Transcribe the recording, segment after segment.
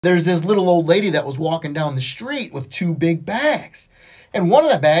There's this little old lady that was walking down the street with 2 big bags. And one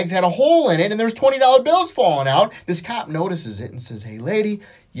of the bags had a hole in it, and there's $20 bills falling out. This cop notices it and says, "Hey, lady,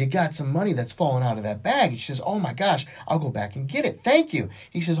 you got some money that's falling out of that bag." And she says, "Oh, my gosh, I'll go back and get it. Thank you."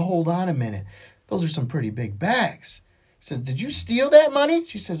 He says, "Hold on a minute. Those are some pretty big bags." He says, "Did you steal that money?"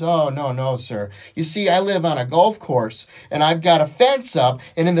 She says, "Oh, no, sir. You see, I live on a golf course, and I've got a fence up,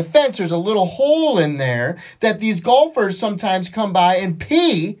 and in the fence there's a little hole in there that these golfers sometimes come by and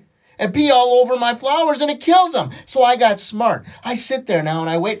pee all over my flowers, and it kills them. So I got smart. I sit there now, and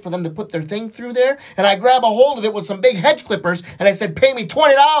I wait for them to put their thing through there, and I grab a hold of it with some big hedge clippers, and I said, 'Pay me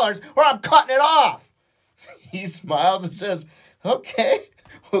 $20 or I'm cutting it off.'" He smiled and says, "Okay.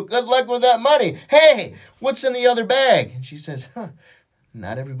 Well, good luck with that money. Hey, what's in the other bag?" And she says,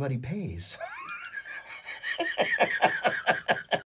 "Not everybody pays."